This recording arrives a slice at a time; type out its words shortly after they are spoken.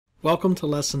Welcome to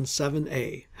Lesson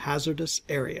 7A, Hazardous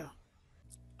Area.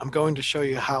 I'm going to show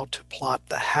you how to plot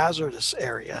the hazardous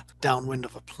area downwind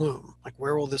of a plume. Like,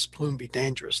 where will this plume be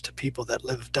dangerous to people that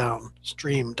live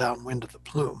downstream, downwind of the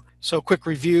plume? So, quick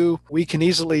review, we can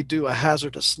easily do a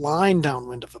hazardous line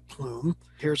downwind of a plume.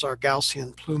 Here's our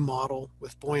Gaussian plume model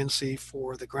with buoyancy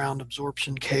for the ground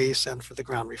absorption case and for the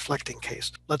ground reflecting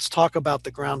case. Let's talk about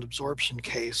the ground absorption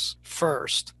case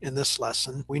first in this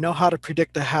lesson. We know how to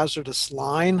predict a hazardous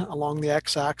line along the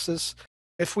x-axis.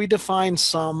 If we define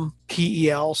some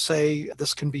PEL, say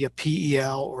this can be a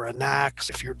PEL or a NAX,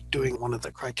 if you're doing one of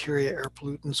the criteria air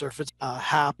pollutants, or if it's a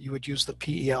HAP, you would use the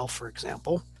PEL, for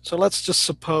example. So let's just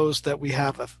suppose that we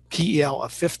have a PEL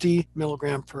of 50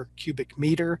 milligram per cubic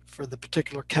meter for the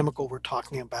particular chemical we're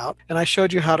talking about. And I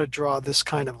showed you how to draw this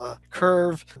kind of a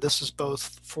curve. This is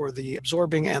both for the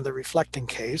absorbing and the reflecting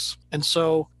case. And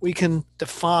so we can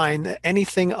define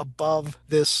anything above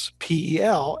this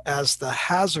PEL as the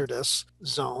hazardous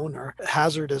zone or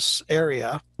hazardous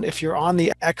area. If you're on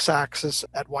the x-axis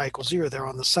at y equals 0, they're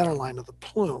on the center line of the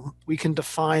plume, we can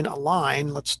define a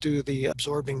line. Let's do the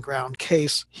absorbing ground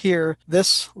case here.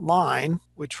 This line,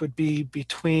 which would be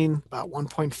between about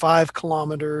 1.5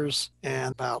 kilometers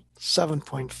and about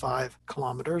 7.5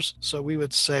 kilometers. So we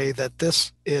would say that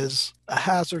this is a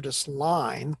hazardous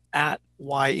line at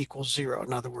y equals 0.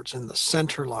 In other words, in the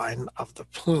center line of the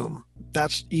plume.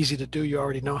 That's easy to do. You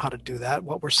already know how to do that.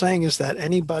 What we're saying is that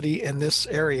anybody in this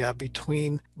area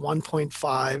between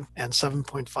 1.5 and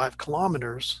 7.5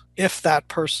 kilometers, if that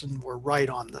person were right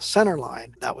on the center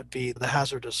line, that would be the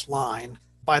hazardous line.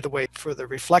 By the way, for the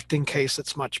reflecting case,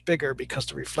 it's much bigger because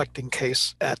the reflecting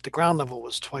case at the ground level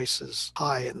was twice as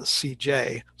high in the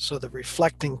CJ. So the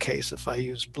reflecting case, if I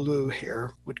use blue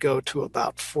here, would go to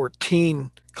about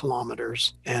 14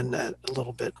 kilometers and a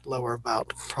little bit lower,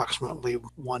 about approximately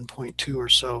 1.2 or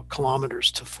so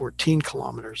kilometers to 14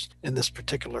 kilometers in this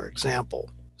particular example.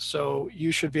 So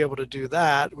you should be able to do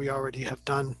that. We already have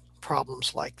done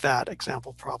problems like that,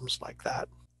 example problems like that.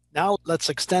 Now let's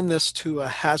extend this to a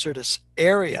hazardous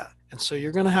area. And so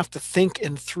you're going to have to think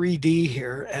in 3D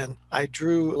here. And I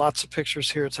drew lots of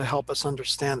pictures here to help us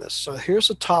understand this. So here's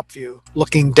a top view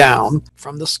looking down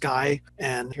from the sky.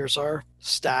 And here's our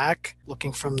stack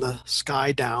looking from the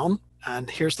sky down. And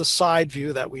here's the side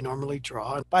view that we normally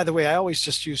draw. And by the way, I always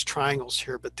just use triangles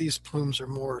here, but these plumes are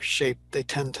more shaped. They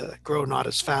tend to grow not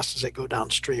as fast as they go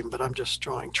downstream, but I'm just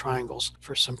drawing triangles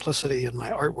for simplicity in my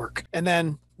artwork. And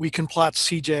then we can plot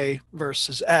CJ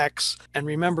versus X. And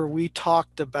remember, we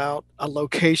talked about a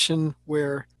location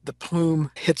where the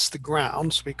plume hits the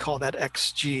ground, so we call that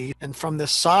XG. And from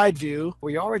this side view,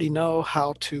 we already know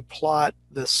how to plot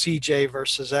the CJ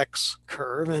versus X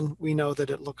curve, and we know that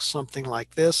it looks something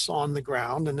like this on the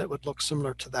ground, and it would look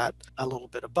similar to that a little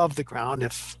bit above the ground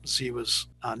if Z was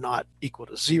not equal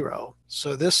to 0.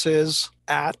 So this is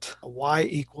at y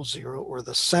equals 0, or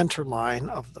the center line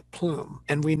of the plume.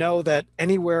 And we know that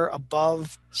anywhere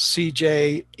above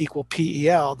CJ equal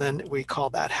PEL, then we call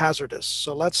that hazardous.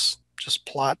 So let's just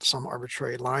plot some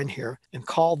arbitrary line here and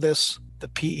call this the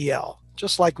PEL.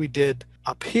 Just like we did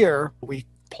up here, we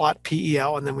plot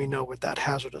PEL and then we know what that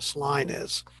hazardous line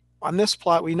is. On this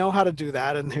plot, we know how to do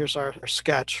that, and here's our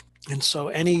sketch. And so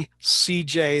any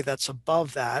CJ that's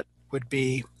above that would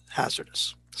be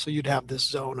hazardous. So you'd have this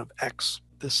zone of X,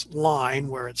 this line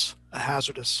where it's a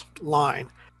hazardous line.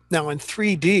 Now in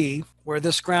 3D, where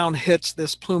this plume hits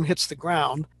the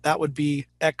ground, that would be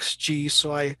XG.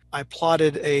 So I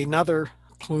plotted another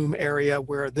plume area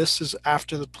where this is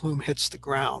after the plume hits the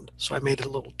ground. So I made it a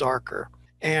little darker.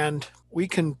 And we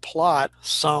can plot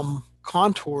some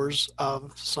contours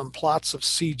of some plots of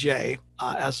CJ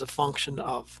as a function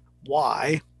of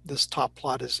Y. This top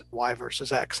plot is Y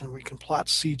versus X, and we can plot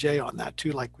CJ on that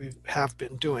too, like we have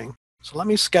been doing. So let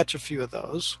me sketch a few of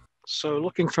those. So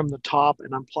looking from the top,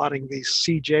 and I'm plotting these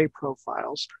CJ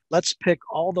profiles, let's pick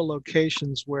all the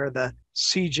locations where the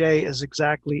CJ is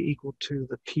exactly equal to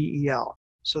the PEL.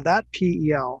 So that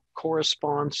PEL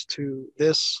corresponds to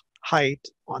this height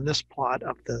on this plot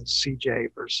of the CJ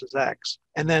versus X.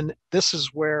 And then this is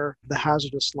where the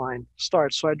hazardous line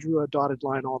starts. So I drew a dotted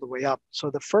line all the way up. So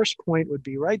the first point would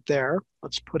be right there.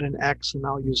 Let's put an X, and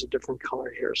I'll use a different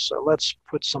color here. So let's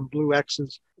put some blue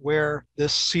X's where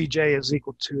this CJ is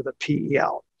equal to the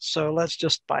PEL. So let's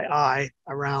just by eye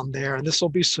around there. And this will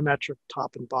be symmetric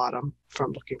top and bottom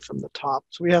from looking from the top.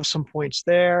 So we have some points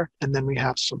there, and then we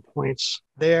have some points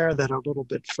there that are a little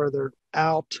bit further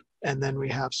out. And then we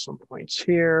have some points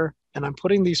here, And I'm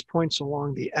putting these points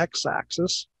along the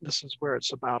x-axis. This is where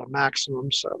it's about a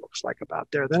maximum, so it looks like about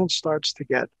there. Then it starts to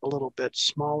get a little bit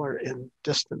smaller in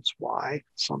distance y,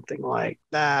 something like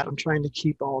that. I'm trying to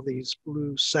keep all these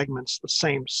blue segments the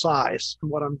same size.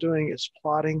 And what I'm doing is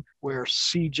plotting where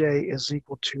Cj is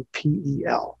equal to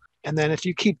PEL. And then if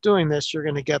you keep doing this, you're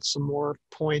going to get some more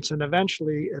points, and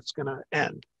eventually it's going to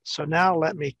end. So now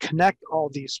let me connect all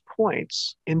these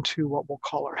points into what we'll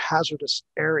call our hazardous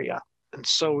area. And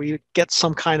so we get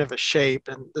some kind of a shape,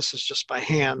 and this is just by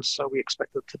hand, so we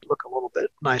expect it to look a little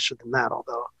bit nicer than that,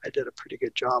 although I did a pretty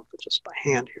good job with just by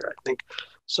hand here, I think.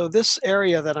 So this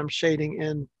area that I'm shading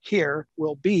in here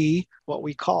will be what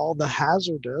we call the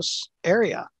hazardous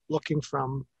area, looking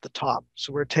from the top.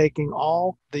 So we're taking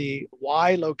all the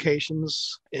y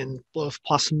locations in both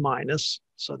plus and minus.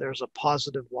 So there's a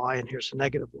positive y and here's a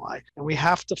negative y. And we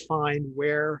have to find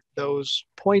where those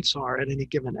points are at any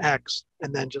given x,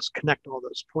 and then just connect all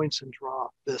those points and draw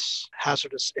this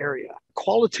hazardous area.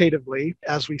 Qualitatively,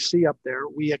 as we see up there,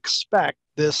 we expect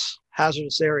this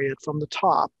hazardous area from the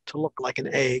top to look like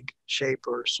an egg shape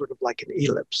or sort of like an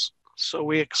ellipse. So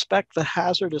we expect the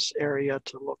hazardous area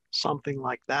to look something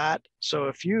like that. So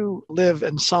if you live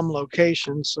in some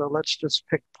location, so let's just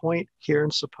pick point here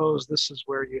and suppose this is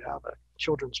where you have a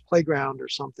children's playground or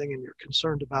something and you're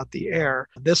concerned about the air,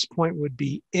 this point would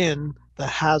be in the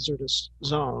hazardous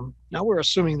zone. Now we're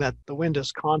assuming that the wind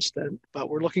is constant, but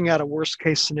we're looking at a worst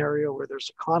case scenario where there's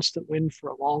a constant wind for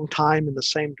a long time in the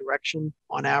same direction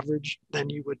on average. Then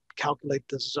you would calculate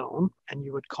this zone and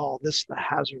you would call this the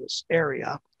hazardous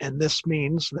area. And this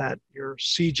means that your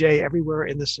CJ everywhere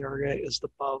in this area is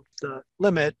above the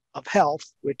limit of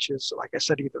health, which is, like I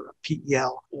said, either a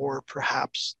PEL or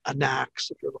perhaps a NACS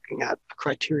if you're looking at a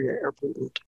criteria air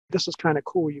pollutant. This is kind of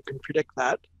cool. You can predict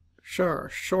that.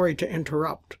 Sure, sorry to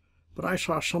interrupt, but I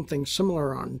saw something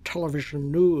similar on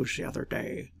television news the other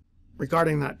day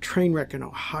regarding that train wreck in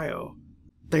Ohio.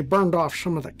 They burned off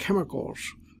some of the chemicals,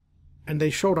 and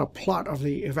they showed a plot of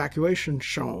the evacuation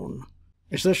zone.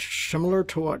 Is this similar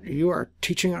to what you are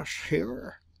teaching us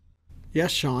here?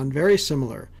 Yes, Sean, very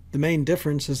similar. The main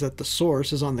difference is that the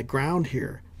source is on the ground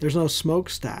here. There's no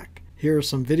smokestack. Here are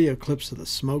some video clips of the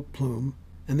smoke plume,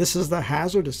 and this is the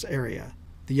hazardous area.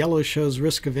 The yellow shows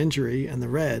risk of injury, and the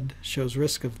red shows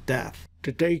risk of death.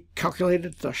 Did they calculate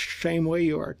it the same way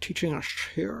you are teaching us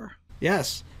here?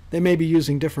 Yes, they may be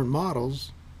using different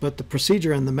models, but the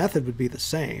procedure and the method would be the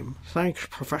same. Thanks,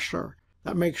 Professor.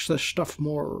 That makes this stuff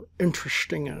more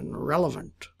interesting and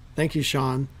relevant. Thank you,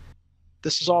 Sean.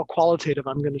 This is all qualitative.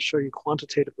 I'm going to show you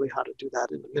quantitatively how to do that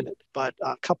in a minute. But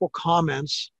a couple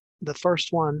comments. The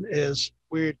first one is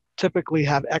we typically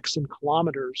have x in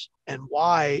kilometers and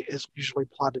y is usually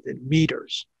plotted in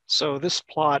meters. So this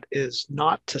plot is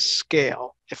not to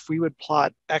scale. If we would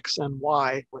plot x and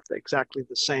y with exactly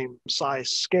the same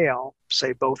size scale,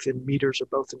 say both in meters or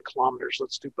both in kilometers,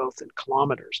 let's do both in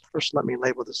kilometers. First, let me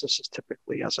label this. This is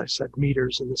typically, as I said,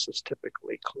 meters, and this is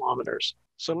typically kilometers.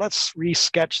 So let's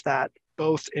re-sketch that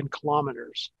both in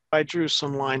kilometers. I drew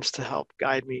some lines to help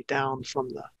guide me down from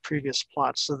the previous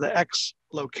plot. So the x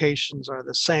locations are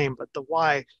the same, but the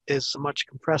y is much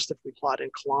compressed if we plot in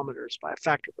kilometers by a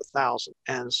factor of 1,000.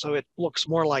 And so it looks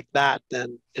more like that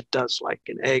than it does like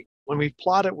an egg. When we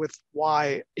plot it with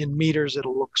y in meters,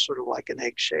 it'll look sort of like an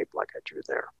egg shape like I drew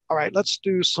there. All right, let's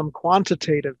do some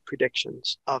quantitative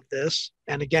predictions of this.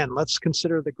 And again, let's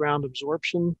consider the ground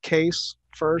absorption case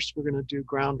first. We're going to do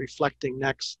ground reflecting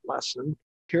next lesson.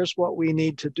 Here's what we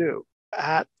need to do.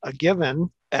 At a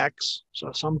given x,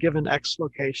 so some given x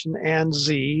location, and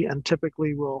z, and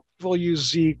typically we'll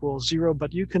use z equals 0,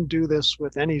 but you can do this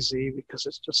with any z because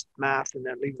it's just math and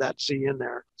then leave that z in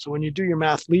there. So when you do your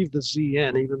math, leave the z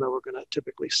in, even though we're going to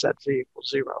typically set z equals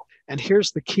 0. And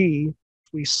here's the key.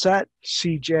 We set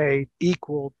Cj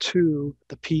equal to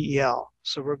the PEL.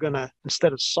 So we're going to,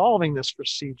 instead of solving this for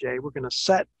Cj, we're going to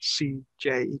set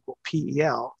Cj equal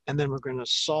PEL, and then we're going to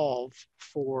solve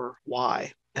for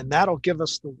y. And that'll give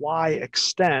us the y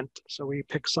extent. So we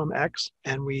pick some x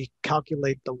and we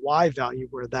calculate the y value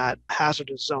where that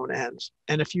hazardous zone ends.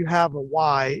 And if you have a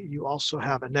y, you also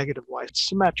have a negative y. It's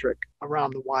symmetric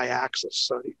around the y-axis.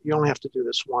 So you only have to do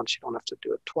this once. You don't have to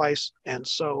do it twice. And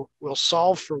so we'll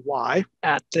solve for y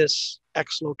at this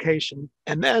x location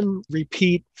and then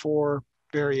repeat for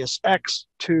various x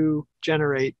to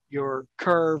generate your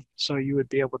curve. So you would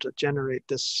be able to generate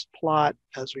this plot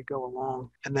as we go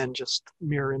along and then just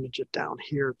mirror image it down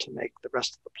here to make the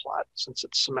rest of the plot since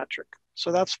it's symmetric.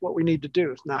 So that's what we need to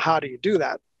do. Now, how do you do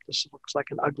that? This looks like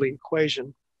an ugly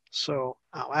equation. So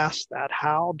I'll ask that,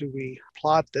 how do we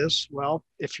plot this? Well,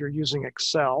 if you're using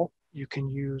Excel, You can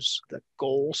use the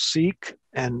goal seek.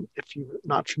 And if you're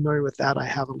not familiar with that, I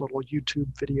have a little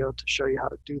YouTube video to show you how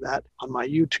to do that on my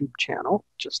YouTube channel.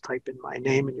 Just type in my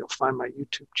name and you'll find my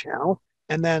YouTube channel.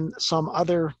 And then some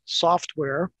other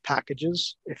software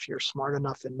packages, if you're smart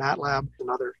enough in MATLAB and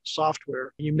other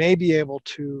software, you may be able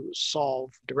to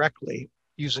solve directly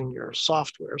using your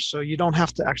software. So you don't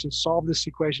have to actually solve this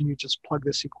equation. You just plug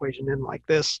this equation in like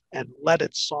this and let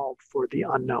it solve for the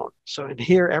unknown. So in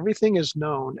here, everything is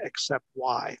known except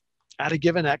y. At a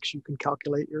given x, you can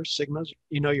calculate your sigmas.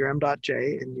 You know your m dot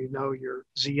j, and you know your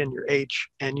z and your h,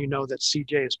 and you know that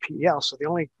cj is PEL. So the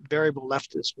only variable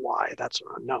left is y. That's an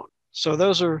unknown. So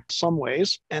those are some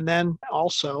ways. And then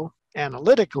also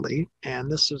analytically,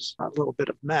 and this is a little bit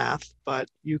of math, but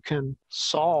you can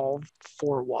solve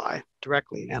for y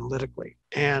directly, analytically.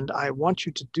 And I want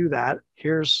you to do that.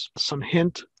 Here's some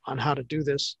hint on how to do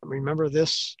this. Remember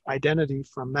this identity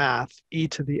from math, e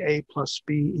to the a plus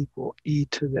b equal e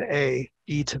to the a,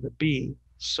 e to the b.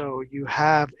 So you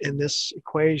have in this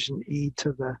equation e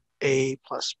to the a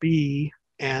plus b,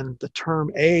 and the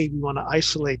term a, we want to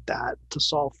isolate that to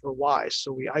solve for y.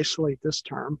 So we isolate this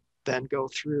term, then go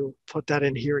through, put that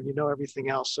in here, and you know everything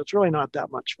else. So it's really not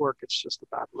that much work. It's just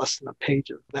about less than a page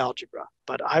of algebra.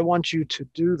 But I want you to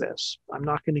do this. I'm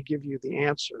not going to give you the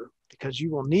answer because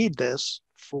you will need this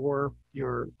for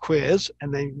your quiz,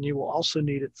 and then you will also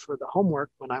need it for the homework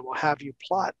when I will have you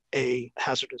plot a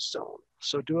hazardous zone.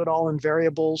 So do it all in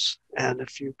variables, and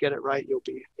if you get it right, you'll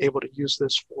be able to use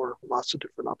this for lots of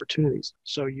different opportunities.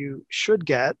 So you should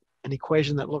get an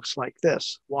equation that looks like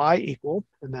this: y equal,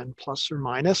 and then plus or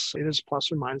minus. It is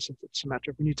plus or minus if it's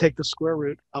symmetric. When you take the square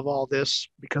root of all this,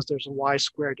 because there's a y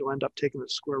squared, you'll end up taking the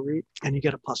square root, and you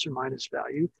get a plus or minus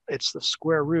value. It's the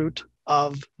square root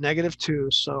of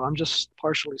 -2. So I'm just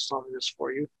partially solving this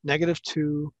for you.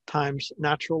 -2 times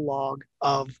natural log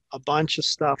of a bunch of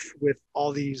stuff with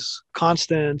all these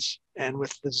constants and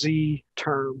with the z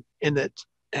term in it.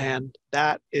 And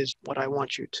that is what I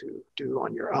want you to do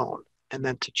on your own. And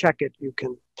then to check it, you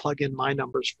can plug in my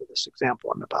numbers for this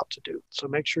example I'm about to do. So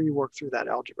make sure you work through that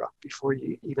algebra before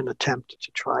you even attempt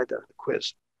to try the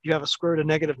quiz. You have a square root of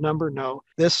negative number? No.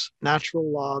 This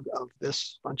natural log of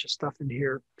this bunch of stuff in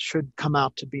here should come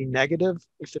out to be negative.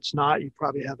 If it's not, you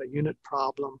probably have a unit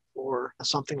problem or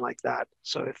something like that.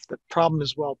 So if the problem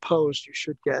is well posed, you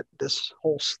should get this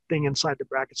whole thing inside the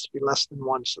brackets to be less than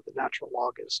 1, so the natural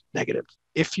log is negative.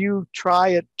 If you try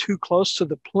it too close to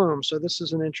the plume, so this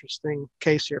is an interesting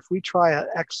case here. If we try an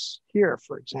x here,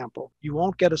 for example, you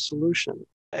won't get a solution.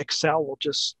 Excel will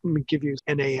just give you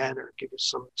NaN or give you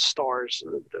some stars,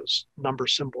 those number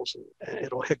symbols, and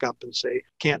it'll hiccup and say,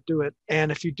 can't do it.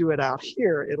 And if you do it out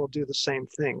here, it'll do the same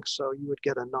thing. So you would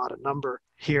get a not a number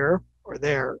here or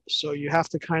there. So you have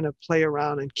to kind of play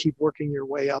around and keep working your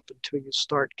way up until you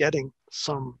start getting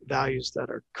some values that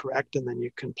are correct, and then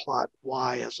you can plot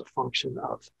y as a function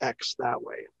of x that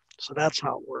way. So that's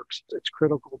how it works. It's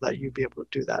critical that you be able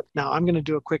to do that. Now, I'm going to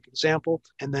do a quick example,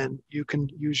 and then you can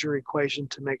use your equation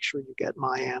to make sure you get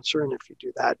my answer. And if you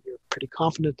do that, you're pretty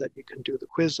confident that you can do the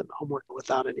quiz and homework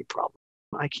without any problem.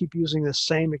 I keep using the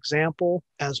same example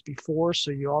as before,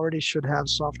 so you already should have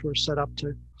software set up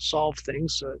to solve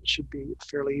things, so it should be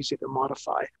fairly easy to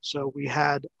modify. So we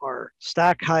had our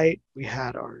stack height, we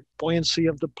had our buoyancy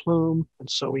of the plume, and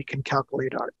so we can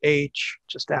calculate our h.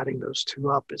 Just adding those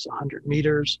two up is 100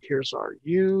 meters. Here's our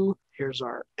u. Here's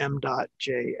our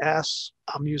m.js.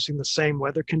 I'm using the same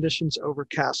weather conditions,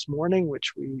 overcast morning,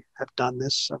 which we have done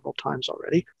this several times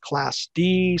already. Class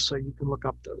D, so you can look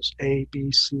up those A,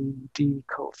 B, C, D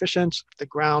coefficients. The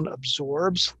ground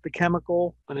absorbs the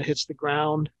chemical when it hits the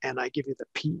ground, and I give you the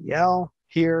PEL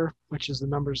here, which is the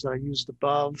numbers that I used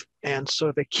above. And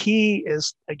so the key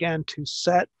is, again, to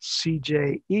set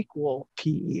CJ equal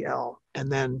PEL,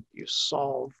 and then you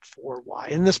solve for y.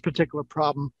 In this particular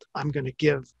problem, I'm going to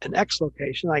give an x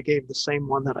location. I gave the same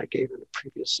one that I gave in the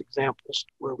previous examples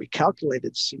where we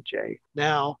calculated CJ.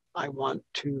 Now I want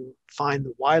to find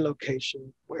the y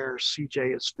location where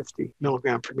CJ is 50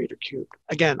 milligram per meter cubed.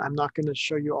 Again, I'm not going to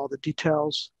show you all the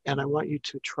details, and I want you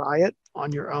to try it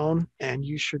on your own, and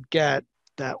you should get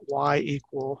that y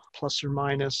equal plus or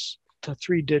minus to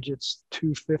 3 digits,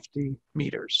 250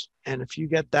 meters. And if you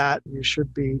get that, you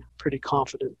should be pretty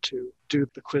confident to do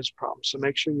the quiz problem. So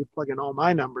make sure you plug in all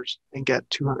my numbers and get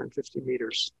 250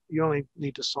 meters. You only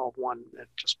need to solve one and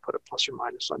just put a plus or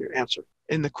minus on your answer.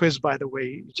 In the quiz, by the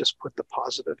way, you just put the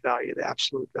positive value, the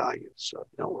absolute value. So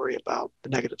don't worry about the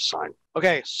negative sign.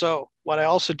 Okay, so what I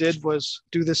also did was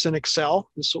do this in Excel.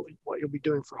 This is what you'll be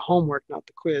doing for homework, not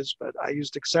the quiz, but I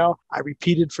used Excel. I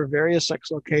repeated for various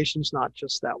X locations, not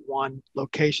just that one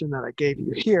location that I gave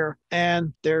you here.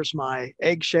 And there's my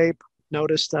egg shape.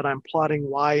 Notice that I'm plotting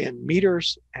Y in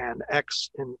meters and X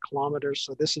in kilometers,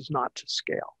 so this is not to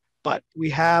scale. But we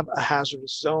have a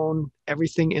hazardous zone.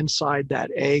 Everything inside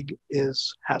that egg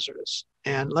is hazardous.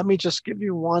 And let me just give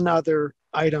you one other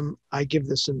item. I give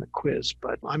this in the quiz,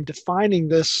 but I'm defining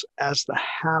this as the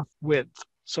half width.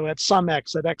 So at some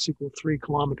X, at X equals 3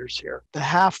 kilometers here, the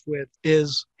half width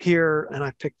is here, and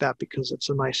I picked that because it's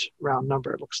a nice round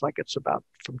number. It looks like it's about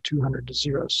from 200 to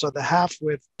 0. So the half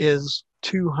width is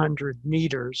 200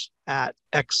 meters at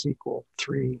X equal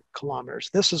 3 kilometers.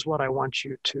 This is what I want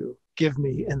you to give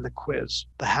me in the quiz,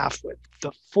 the half width.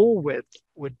 The full width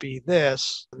would be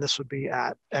this, and this would be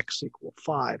at X equal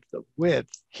 5. The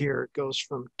width here goes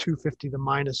from 250 to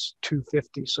minus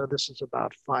 250, so this is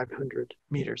about 500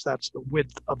 meters. That's the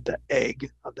width of the egg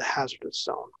of the hazardous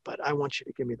zone, but I want you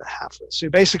to give me the half width. So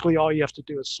basically all you have to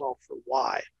do is solve for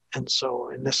Y. And so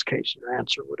in this case, your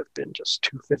answer would have been just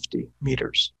 250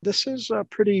 meters. This is a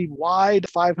pretty wide,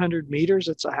 500 meters.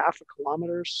 It's a half a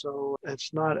kilometer, so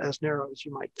it's not as narrow as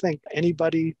you might think.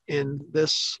 Anybody in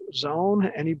this zone,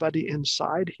 anybody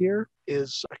inside here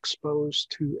is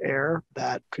exposed to air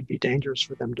that could be dangerous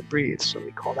for them to breathe. So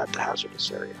we call that the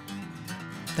hazardous area.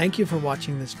 Thank you for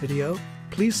watching this video.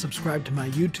 Please subscribe to my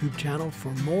YouTube channel for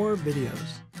more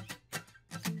videos.